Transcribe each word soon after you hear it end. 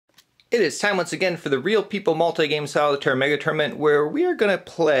It is time once again for the Real People Multi-Game Solitaire Mega Tournament, where we are going to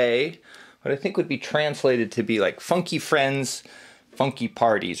play what I think would be translated to be like Funky Friends, Funky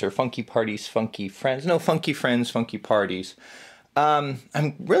Parties, or Funky Parties, Funky Friends. No, Funky Friends, Funky Parties. I'm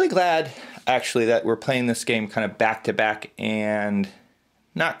really glad, actually, that we're playing this game kind of back-to-back and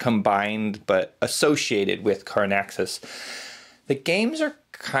not combined, but associated with Carnaxus. The games are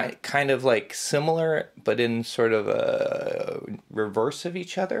kind of like similar, but in sort of a reverse of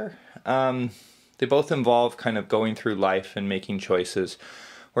each other. They both involve kind of going through life and making choices,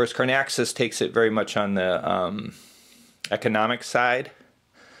 whereas Carnaxus takes it very much on the economic side.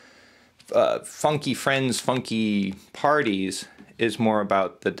 Funky Friends, Funky Parties is more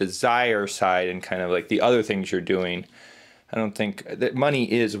about the desire side and kind of like the other things you're doing. I don't think that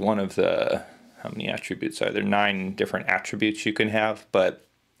money is one of the, how many attributes are there? 9 different attributes you can have, but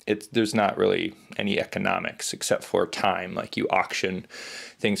there's not really any economics except for time, like you auction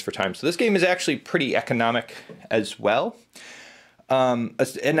things for time. So this game is actually pretty economic as well. And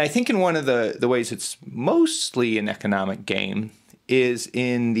I think in one of the ways it's mostly an economic game is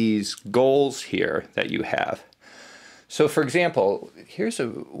in these goals here that you have. So for example, here's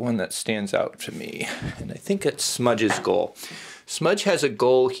one that stands out to me, and I think it's Smudge's goal. Smudge has a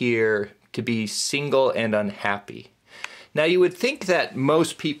goal here to be single and unhappy. Now you would think that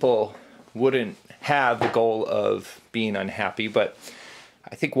most people wouldn't have the goal of being unhappy, but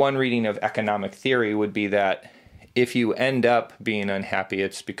I think one reading of economic theory would be that if you end up being unhappy,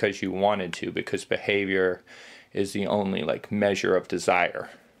 it's because you wanted to, because behavior is the only like measure of desire,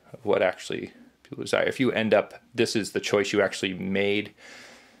 of what actually people desire. If you end up, this is the choice you actually made,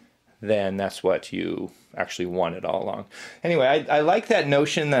 then that's what you actually wanted all along. Anyway, I like that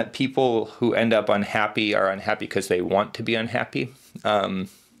notion that people who end up unhappy are unhappy because they want to be unhappy.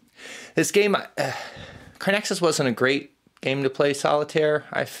 This game, Carnaxus wasn't a great game to play solitaire,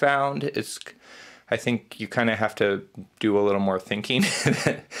 I found. I think you kind of have to do a little more thinking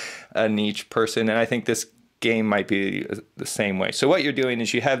in each person, and I think this game might be the same way. So what you're doing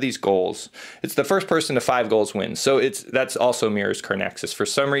is you have these goals. It's the first person to 5 goals wins. So that's also mirrors Carnaxus. For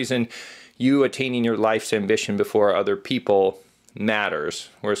some reason, you attaining your life's ambition before other people matters.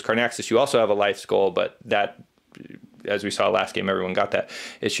 Whereas Carnaxus, you also have a life's goal, but that, as we saw last game, everyone got that.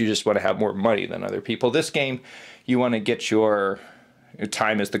 It's you just want to have more money than other people. This game, you want to get your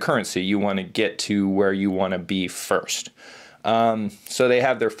time as the currency. You want to get to where you want to be first. So they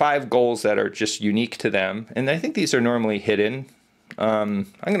have their 5 goals that are just unique to them, and I think these are normally hidden. I'm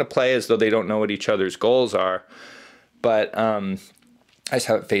going to play as though they don't know what each other's goals are, but I just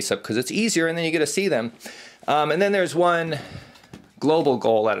have it face up because it's easier, and then you get to see them. And then there's one global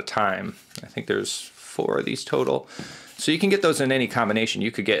goal at a time. I think there's 4 of these total. So you can get those in any combination.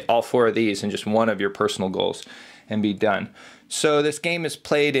 You could get all 4 of these in just one of your personal goals and be done. So this game is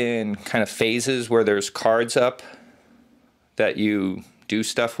played in kind of phases where there's cards up that you do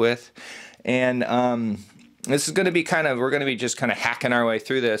stuff with, and this is going to be we're going to be just kind of hacking our way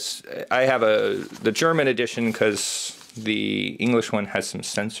through this. I have the German edition because the English one has some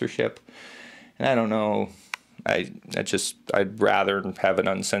censorship, and I don't know, I'd rather have an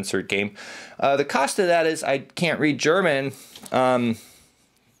uncensored game. The cost of that is I can't read German.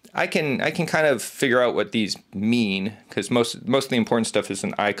 I can kind of figure out what these mean because most of the important stuff is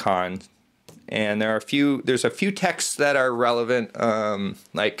an icon. And there's a few texts that are relevant,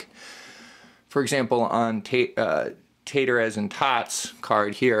 like, for example, on Tater as in Tots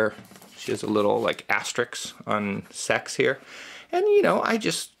card here, she has a little, like, asterisk on sex here. And, you know, I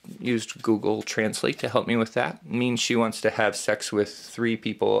just used Google Translate to help me with that. It means she wants to have sex with 3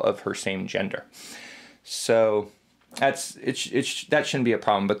 people of her same gender. So that shouldn't be a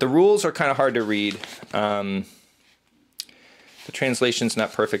problem. But the rules are kind of hard to read. The translation's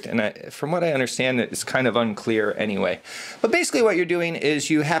not perfect, and from what I understand, it's kind of unclear anyway. But basically what you're doing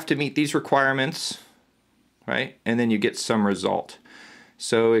is you have to meet these requirements, right? And then you get some result.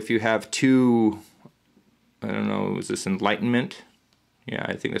 So if you have 2, I don't know, is this enlightenment? Yeah,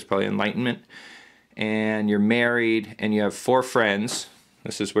 I think that's probably enlightenment. And you're married, and you have 4 friends.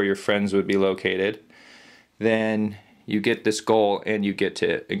 This is where your friends would be located. Then you get this goal, and you get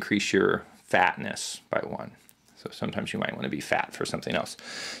to increase your fatness by 1. So sometimes you might want to be fat for something else.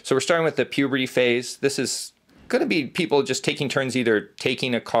 So we're starting with the puberty phase. This is going to be people just taking turns either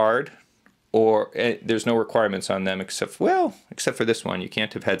taking a card or there's no requirements on them except for this one. You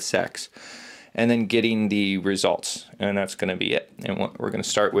can't have had sex. And then getting the results. And that's going to be it. And we're going to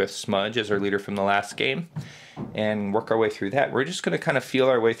start with Smudge as our leader from the last game and work our way through that. We're just going to kind of feel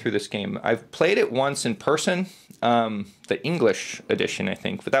our way through this game. I've played it once in person, the English edition, I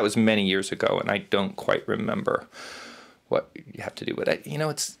think, but that was many years ago, and I don't quite remember what you have to do with it. You know,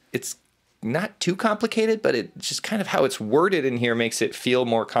 it's not too complicated, but it just kind of how it's worded in here makes it feel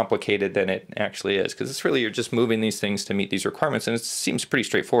more complicated than it actually is. Because it's really, you're just moving these things to meet these requirements, and it seems pretty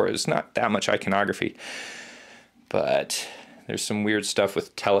straightforward. It's not that much iconography. But there's some weird stuff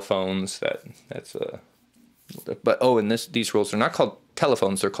with telephones that's a... But, oh, and these rules are not called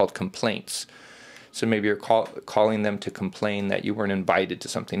telephones, they're called complaints. So maybe you're calling them to complain that you weren't invited to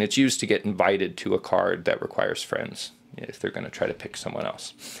something. It's used to get invited to a card that requires friends if they're going to try to pick someone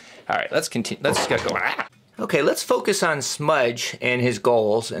else. All right, let's continue. Let's get going. Okay, let's focus on Smudge and his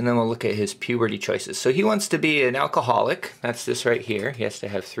goals, and then we'll look at his puberty choices. So he wants to be an alcoholic. That's this right here. He has to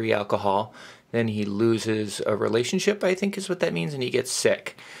have 3 alcohol. Then he loses a relationship, I think is what that means, and he gets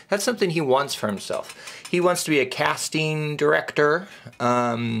sick. That's something he wants for himself. He wants to be a casting director,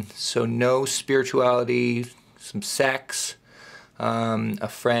 so no spirituality, some sex, a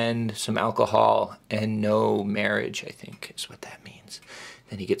friend, some alcohol, and no marriage, I think is what that means.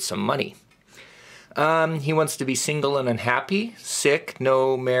 Then he gets some money. He wants to be single and unhappy, sick,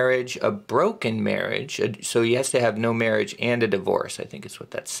 no marriage, a broken marriage. So he has to have no marriage and a divorce, I think is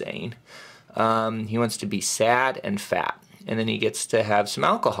what that's saying. He wants to be sad and fat, and then he gets to have some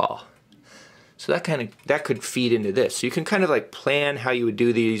alcohol. So that could feed into this. So you can kind of like plan how you would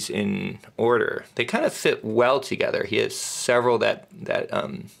do these in order. They kind of fit well together. He has several that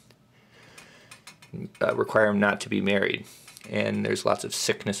require him not to be married, and there's lots of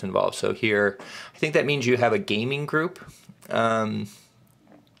sickness involved. So here, I think that means you have a gaming group. I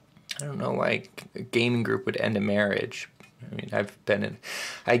don't know why a gaming group would end a marriage. I mean, I've been in,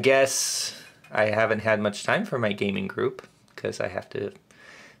 I guess I haven't had much time for my gaming group because I have to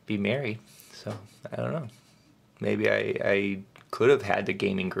be married. So I don't know. Maybe I could have had the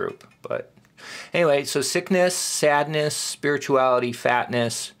gaming group, but anyway, so sickness, sadness, spirituality,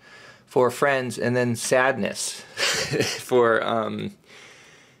 fatness for friends, and then sadness for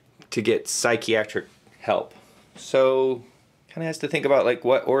to get psychiatric help. So kind of has to think about like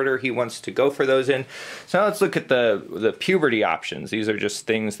what order he wants to go for those in. So now let's look at the puberty options. These are just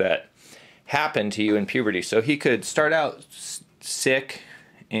things that happen to you in puberty. So he could start out sick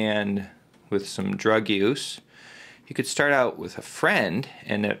and with some drug use. He could start out with a friend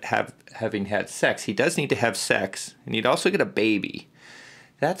and having had sex. He does need to have sex, and he'd also get a baby.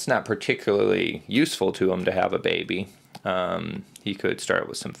 That's not particularly useful to him to have a baby. He could start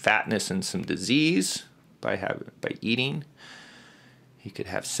with some fatness and some disease by eating. He could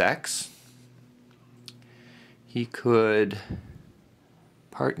have sex. He could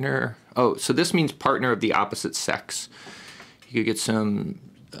partner. Oh, so this means partner of the opposite sex. He could get some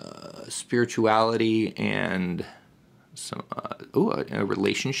spirituality and some a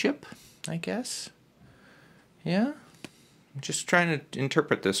relationship, I guess. Yeah. I'm just trying to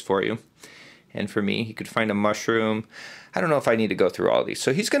interpret this for you. And for me, he could find a mushroom. I don't know if I need to go through all these.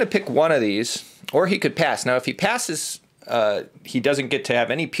 So he's going to pick one of these, or he could pass. Now, if he passes, he doesn't get to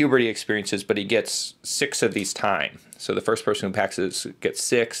have any puberty experiences, but he gets 6 of these time. So the first person who passes gets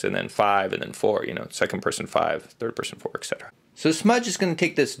 6, and then 5, and then 4. You know, second person 5, third person 4, etc. So Smudge is going to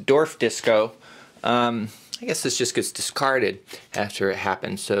take this Dorf disco. I guess this just gets discarded after it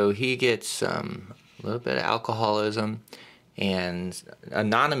happens. So he gets a little bit of alcoholism and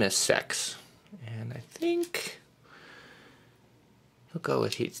anonymous sex. And I think he'll go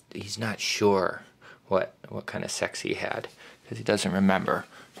with he's not sure what kind of sex he had because he doesn't remember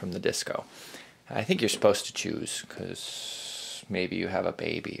from the disco. I think you're supposed to choose because maybe you have a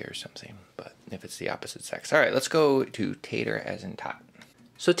baby or something, but if it's the opposite sex. All right, let's go to Tater as in Tot.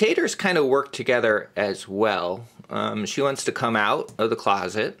 So Taters kind of work together as well. She wants to come out of the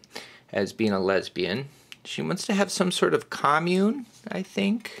closet as being a lesbian. She wants to have some sort of commune, I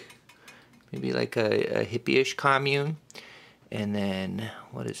think. Maybe like a hippie-ish commune. And then,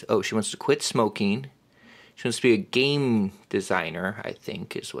 she wants to quit smoking. She wants to be a game designer, I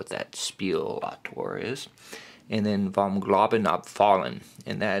think, is what that Spielautor is. And then vom Glauben abfallen.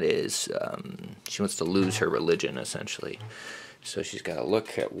 And that is, she wants to lose her religion, essentially. So she's got to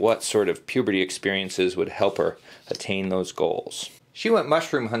look at what sort of puberty experiences would help her attain those goals. She went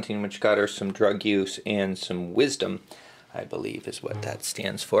mushroom hunting, which got her some drug use and some wisdom, I believe is what that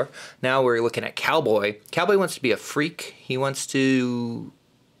stands for. Now we're looking at Cowboy. Cowboy wants to be a freak. He wants to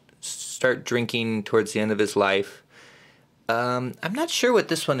start drinking towards the end of his life. I'm not sure what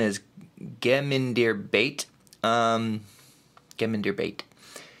this one is. Geminderbait. Geminderbait.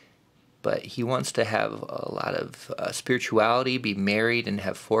 But he wants to have a lot of spirituality, be married, and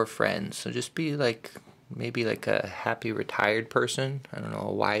have 4 friends. So just be like, maybe like a happy retired person. I don't know,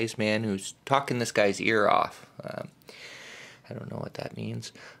 a wise man who's talking this guy's ear off. I don't know what that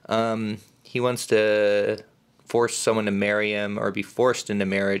means. He wants to force someone to marry him or be forced into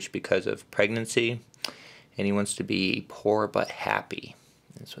marriage because of pregnancy. And he wants to be poor but happy.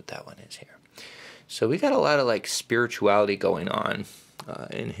 That's what that one is here. So we got a lot of like spirituality going on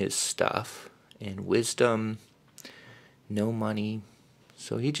in his stuff. And wisdom, no money.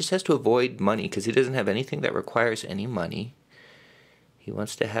 So he just has to avoid money because he doesn't have anything that requires any money. He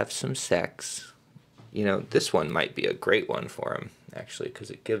wants to have some sex. You know, this one might be a great one for him, actually, because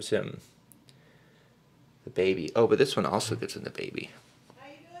it gives him the baby. Oh, but this one also gives him the baby.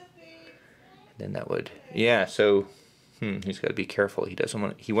 And then that would, yeah, so he's got to be careful.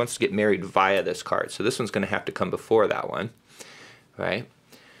 He wants to get married via this card. So this one's going to have to come before that one, right?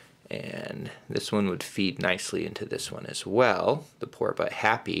 And this one would feed nicely into this one as well, the poor but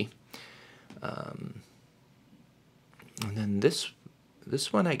happy. And then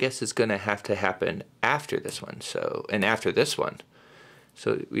this one, I guess, is going to have to happen after this one. So, and after this one.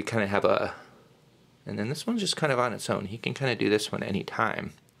 So we kind of have a, and then this one's just kind of on its own. He can kind of do this one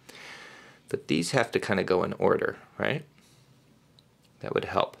anytime. But these have to kind of go in order, right? That would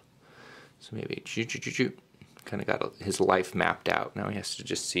help. So maybe kind of got his life mapped out. Now he has to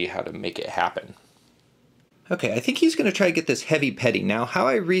just see how to make it happen. Okay, I think he's going to try to get this heavy petty. Now, how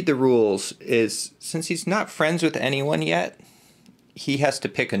I read the rules is, since he's not friends with anyone yet, he has to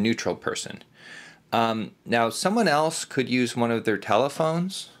pick a neutral person. Now, someone else could use one of their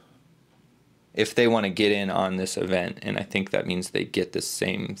telephones if they want to get in on this event, and I think that means they get the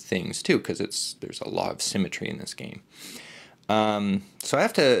same things too, because there's a law of symmetry in this game. So I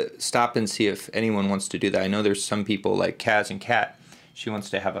have to stop and see if anyone wants to do that. I know there's some people like Kaz and Kat. She wants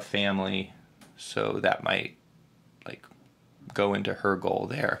to have a family, so that might like go into her goal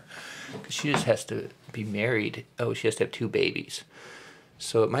there. Because she just has to be married. Oh, she has to have 2 babies.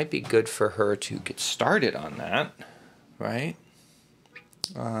 So it might be good for her to get started on that, right?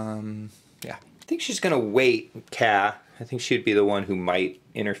 Yeah. I think she's going to wait, Ka. I think she'd be the one who might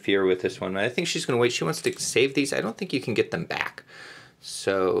interfere with this one. I think she's going to wait. She wants to save these. I don't think you can get them back.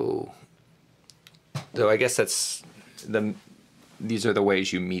 So, though I guess that's these are the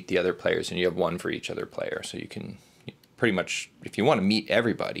ways you meet the other players, and you have one for each other player. So you can pretty much, if you want to meet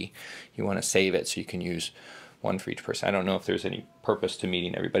everybody, you want to save it so you can use one for each person. I don't know if there's any purpose to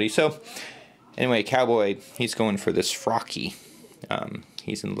meeting everybody. So anyway, Cowboy, he's going for this Frocky.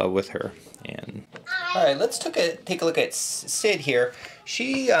 He's in love with her. And all right, let's take a look at Sid here.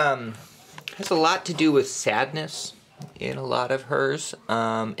 She has a lot to do with sadness in a lot of hers,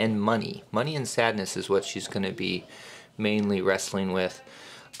 and money. Money and sadness is what she's going to be mainly wrestling with.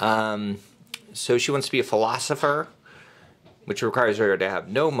 So she wants to be a philosopher, which requires her to have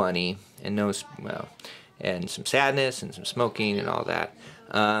no money and and some sadness and some smoking and all that.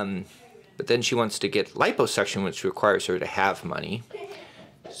 But then she wants to get liposuction, which requires her to have money.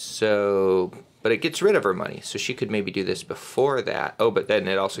 So, but it gets rid of her money. So she could maybe do this before that. Oh, but then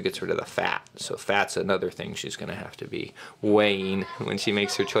it also gets rid of the fat. So fat's another thing she's going to have to be weighing when she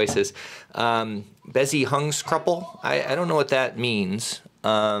makes her choices. Bezihungskrupple, I don't know what that means.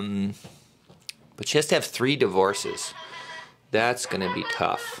 But she has to have 3 divorces. That's going to be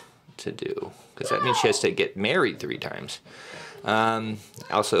tough to do, because that means she has to get married 3 times.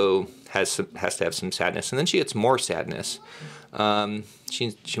 Also has to have some sadness, and then she gets more sadness.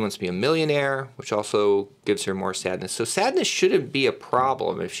 She wants to be a millionaire, which also gives her more sadness. So sadness shouldn't be a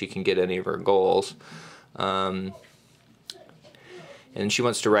problem if she can get any of her goals. And she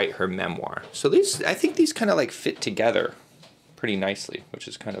wants to write her memoir. So I think these kind of like fit together pretty nicely, which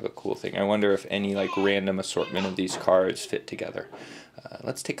is kind of a cool thing. I wonder if any like random assortment of these cards fit together.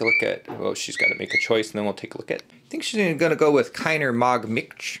 Let's take a look at, well, she's got to make a choice, and then we'll take a look at, I think she's going to go with Keiner Mag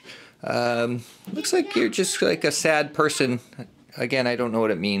Mich. Looks like you're just like a sad person. Again, I don't know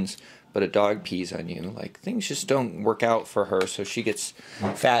what it means, but a dog pees on you. Like, things just don't work out for her, so she gets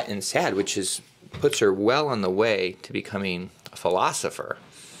fat and sad, which puts her well on the way to becoming a philosopher.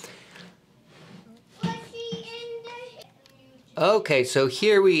 Okay, so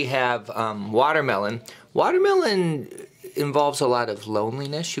here we have Watermelon. Watermelon involves a lot of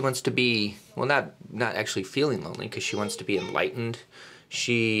loneliness. She wants to be, well, not actually feeling lonely, because she wants to be enlightened.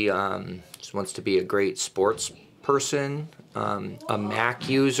 She just wants to be a great sports person, a Mac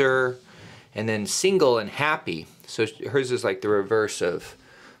user, and then single and happy. So hers is like the reverse of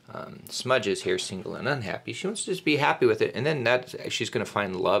Smudge's here, single and unhappy. She wants to just be happy with it, and then she's going to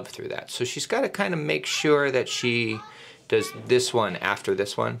find love through that. So she's got to kind of make sure that she does this one after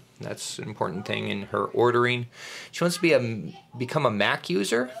this one. That's an important thing in her ordering. She wants to become a Mac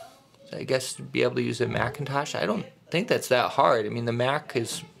user. I guess to be able to use a Macintosh. I don't think that's that hard. I mean, the Mac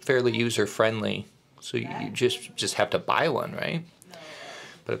is fairly user-friendly, so you just have to buy one, right?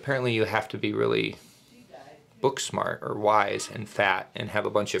 But apparently you have to be really book smart or wise and fat and have a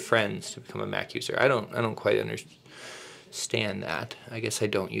bunch of friends to become a Mac user. I don't quite understand that. I guess I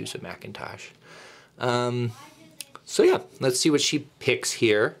don't use a Macintosh. So yeah, let's see what she picks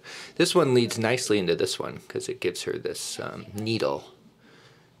here. This one leads nicely into this one because it gives her this needle.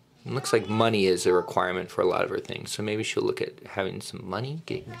 It looks like money is a requirement for a lot of her things. So maybe she'll look at having some money,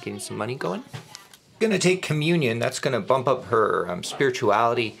 getting some money going. Gonna take communion. That's gonna bump up her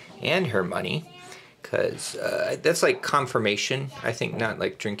spirituality and her money, because that's like confirmation. I think not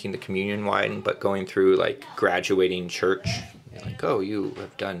like drinking the communion wine, but going through like graduating church. You're like, oh, you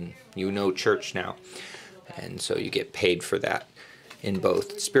have done, you know, church now, and so you get paid for that in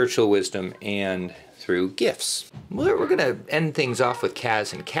both spiritual wisdom and through gifts. We're gonna end things off with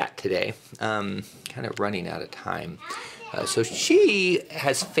Kaz and Kat today. Kind of running out of time. So she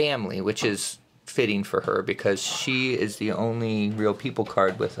has family, which is fitting for her because she is the only real people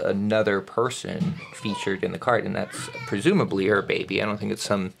card with another person featured in the card, and that's presumably her baby. I don't think it's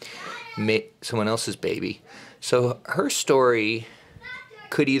someone else's baby. So her story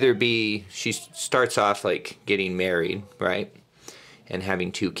could either be she starts off like getting married, right, and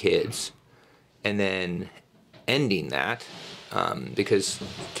having 2 kids, and then ending that because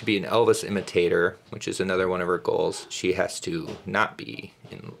to be an Elvis imitator, which is another one of her goals, she has to not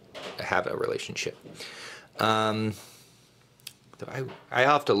have a relationship. I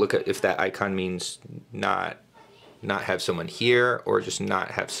have to look at if that icon means not have someone here or just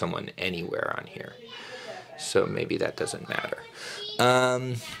not have someone anywhere on here. So maybe that doesn't matter.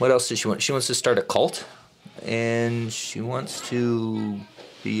 What else does she want? She wants to start a cult, and she wants to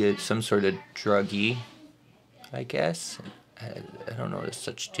be some sort of druggie, I guess. I don't know what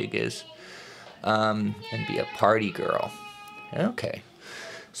such tig is. And be a party girl. Okay.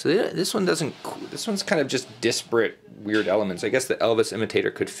 So this one's kind of just disparate, weird elements. I guess the Elvis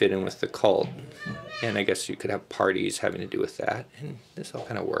imitator could fit in with the cult. And I guess you could have parties having to do with that. And this all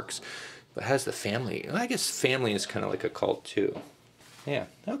kind of works. But how's the family? Well, I guess family is kind of like a cult too. Yeah,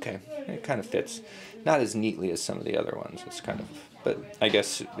 okay. It kind of fits. Not as neatly as some of the other ones. It's kind of, but I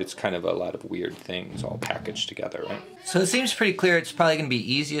guess it's kind of a lot of weird things all packaged together, right? So it seems pretty clear it's probably going to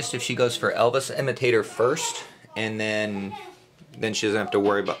be easiest if she goes for Elvis imitator first, and then she doesn't have to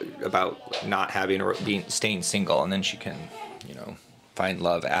worry about not having or staying single, and then she can, you know, find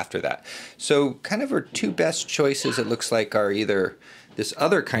love after that. So kind of her 2 best choices, it looks like, are either this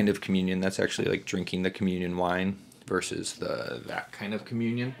other kind of communion that's actually like drinking the communion wine versus that kind of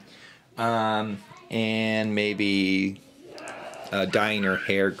communion, and maybe dyeing her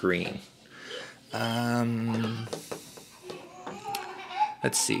hair green.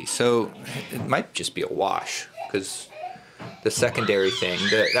 Let's see. So it might just be a wash because the secondary thing,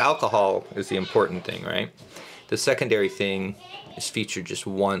 the alcohol is the important thing, right? The secondary thing is featured just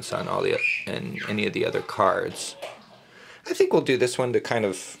once on any of the other cards. I think we'll do this one to kind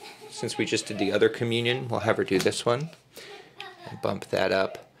of, since we just did the other communion, we'll have her do this one and bump that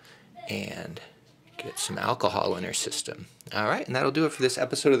up and get some alcohol in her system. All right, and that'll do it for this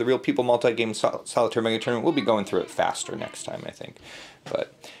episode of the Real People Multi-Game Solitaire Mega Tournament. We'll be going through it faster next time, I think.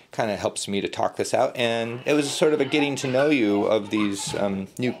 But kind of helps me to talk this out. And it was sort of a getting to know you of these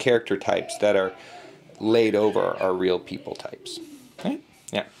new character types that are laid over our real people types. Right?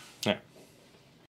 Yeah.